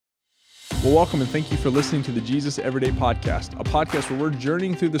Well, welcome and thank you for listening to the Jesus Everyday Podcast, a podcast where we're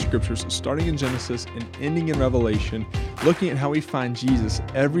journeying through the scriptures, starting in Genesis and ending in Revelation, looking at how we find Jesus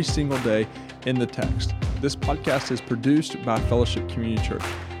every single day in the text. This podcast is produced by Fellowship Community Church.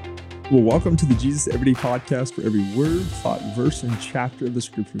 Well, welcome to the Jesus Everyday Podcast, where every word, thought, verse, and chapter of the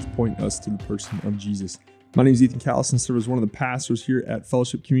scriptures point us to the person of Jesus. My name is Ethan Callis, and serve as one of the pastors here at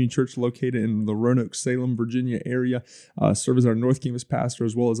Fellowship Community Church, located in the Roanoke, Salem, Virginia area. Serve as our North Campus pastor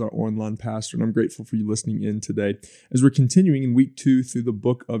as well as our online pastor, and I'm grateful for you listening in today. As we're continuing in week 2 through the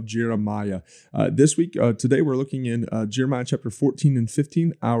book of Jeremiah. This week, today we're looking in Jeremiah chapter 14 and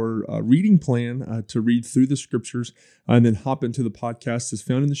 15. Our reading plan to read through the scriptures and then hop into the podcast is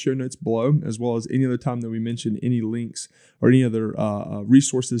found in the show notes below, as well as any other time that we mention any links or any other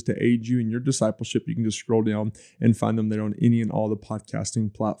resources to aid you in your discipleship. You can just scroll down and find them there on any and all the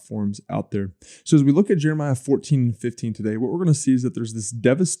podcasting platforms out there. So as we look at Jeremiah 14 and 15 today, what we're going to see is that there's this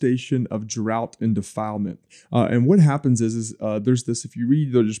devastation of drought and defilement. And what happens is there's this, if you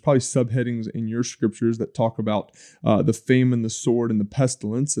read, there's probably subheadings in your scriptures that talk about the famine, the sword, and the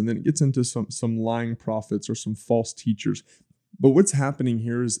pestilence, and then it gets into some lying prophets or some false teachers. But what's happening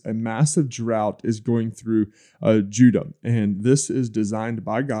here is a massive drought is going through Judah, and this is designed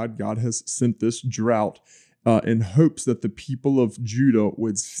by God. God has sent this drought in hopes that the people of Judah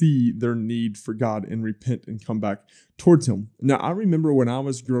would see their need for God and repent and come back towards Him. Now, I remember when I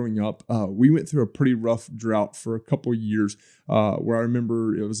was growing up, we went through a pretty rough drought for a couple of years, where I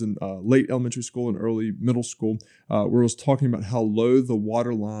remember it was in late elementary school and early middle school, where it was talking about how low the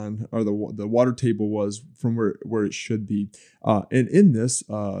water line or the water table was from where it should be. And in this,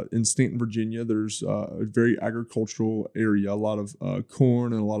 in Stanton, Virginia, there's a very agricultural area, a lot of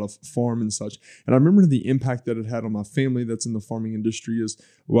corn and a lot of farm and such. And I remember the impact that it had on my family that's in the farming industry as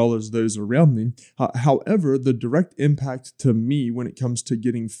well as those around me. However, the direct impact to me when it comes to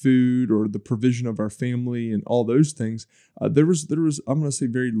getting food or the provision of our family and all those things, there was I'm going to say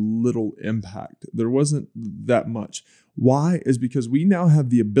very little impact. There wasn't that much. Why? Is because we now have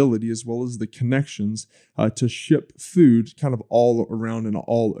the ability as well as the connections to ship food kind of all around and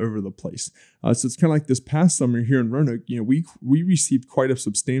all over the place. So it's kind of like this past summer here in Roanoke, we received quite a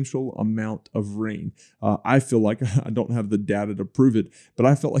substantial amount of rain. I feel like, I don't have the data to prove it, but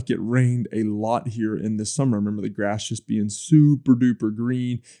I felt like it rained a lot here in this summer. I remember the grass just being super duper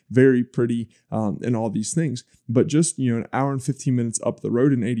green, very pretty, and all these things. But just, an hour and 15 minutes up the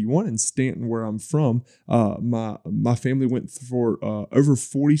road in 81 in Stanton, where I'm from, my family went for over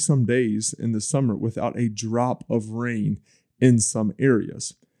 40 some days in the summer without a drop of rain in some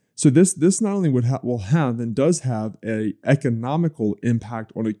areas. So this not only will have and does have a economical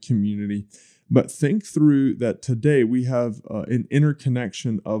impact on a community, but think through that today we have an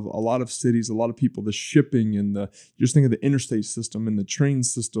interconnection of a lot of cities, a lot of people, the shipping and just think of the interstate system and the train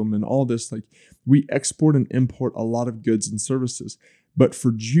system and all this. Like, we export and import a lot of goods and services. But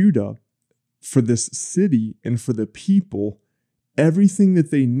for Judah, for this city and for the people, everything that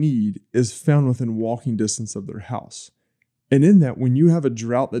they need is found within walking distance of their house. And in that, when you have a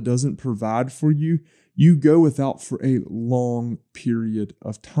drought that doesn't provide for you, you go without for a long period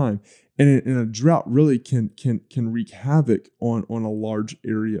of time. And a drought really can wreak havoc on a large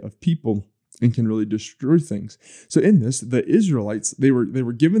area of people and can really destroy things. So in this, the Israelites, they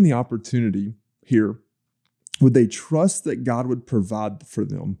were given the opportunity here. Would they trust that God would provide for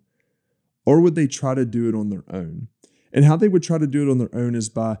them, or would they try to do it on their own? And how they would try to do it on their own is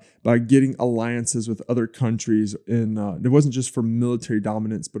by getting alliances with other countries. And it wasn't just for military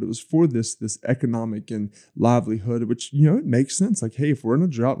dominance, but it was for this economic and livelihood, which, it makes sense. Like, hey, if we're in a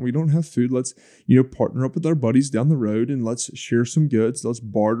drought and we don't have food, let's, partner up with our buddies down the road and let's share some goods. Let's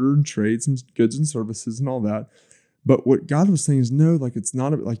barter and trade some goods and services and all that. But what God was saying is, no, like, it's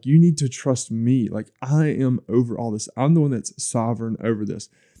not like, you need to trust me. Like, I am over all this. I'm the one that's sovereign over this.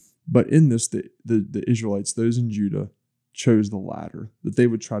 But in this, the Israelites, those in Judah, chose the latter, that they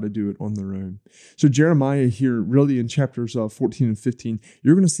would try to do it on their own. So Jeremiah here, really in chapters 14 and 15,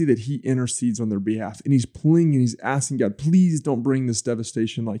 you're going to see that he intercedes on their behalf, and he's pleading and he's asking God, please don't bring this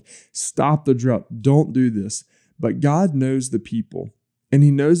devastation. Like, stop the drought. Don't do this. But God knows the people, and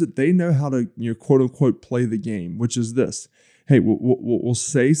He knows that they know how to, quote unquote, play the game, which is this. Hey, we'll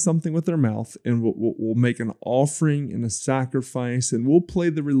say something with our mouth, and we'll make an offering and a sacrifice, and we'll play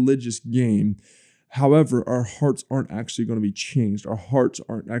the religious game. However, our hearts aren't actually going to be changed. Our hearts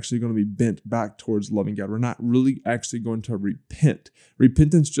aren't actually going to be bent back towards loving God. We're not really actually going to repent.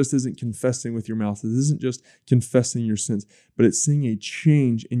 Repentance just isn't confessing with your mouth. It isn't just confessing your sins, but it's seeing a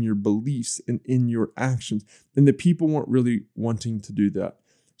change in your beliefs and in your actions. And the people weren't really wanting to do that.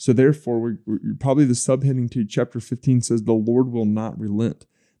 So therefore, we're probably the subheading to chapter 15 says, the Lord will not relent.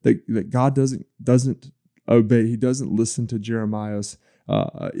 that God doesn't obey. He doesn't listen to Jeremiah's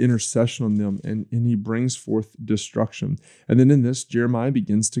intercession on them, and he brings forth destruction. And then in this, Jeremiah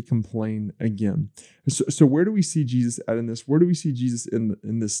begins to complain again. So where do we see Jesus at in this? Where do we see Jesus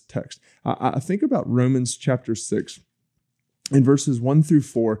in this text? I think about Romans chapter 6. In verses 1 through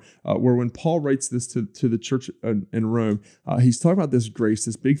 4, where when Paul writes this to the church in Rome, he's talking about this grace,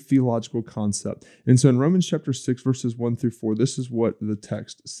 this big theological concept. And so in Romans chapter 6, verses 1 through 4, this is what the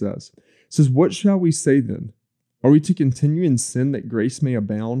text says. It says, "What shall we say then? Are we to continue in sin that grace may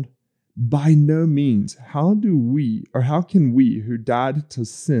abound? By no means. How can we who died to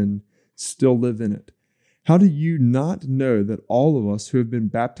sin still live in it? How do you not know that all of us who have been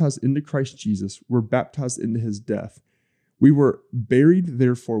baptized into Christ Jesus were baptized into his death? We were buried,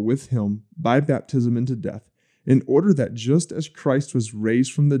 therefore, with him by baptism into death, in order that just as Christ was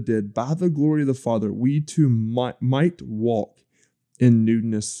raised from the dead by the glory of the Father, we too might walk in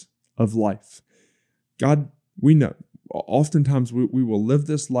newness of life." God, we know oftentimes we will live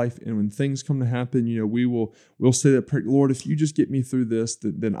this life, and when things come to happen, we'll say that, "Lord, if you just get me through this,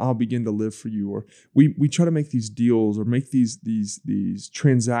 then I'll begin to live for you." Or we try to make these deals or make these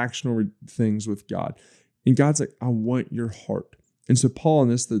transactional things with God. And God's like, "I want your heart." And so Paul in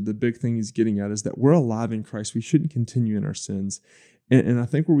this, the big thing he's getting at is that we're alive in Christ. We shouldn't continue in our sins. And I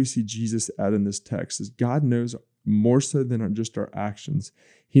think where we see Jesus at in this text is God knows more so than just our actions.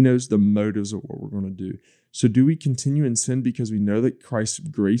 He knows the motives of what we're going to do. So do we continue in sin because we know that Christ's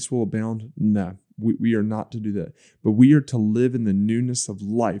grace will abound? No, we are not to do that. But we are to live in the newness of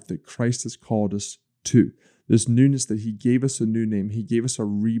life that Christ has called us to. This newness that he gave us a new name. He gave us a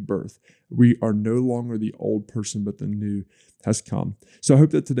rebirth. We are no longer the old person, but the new has come. So I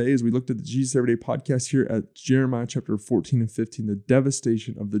hope that today, as we looked at the Jesus Everyday podcast here at Jeremiah chapter 14 and 15, the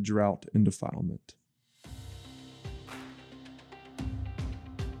devastation of the drought and defilement.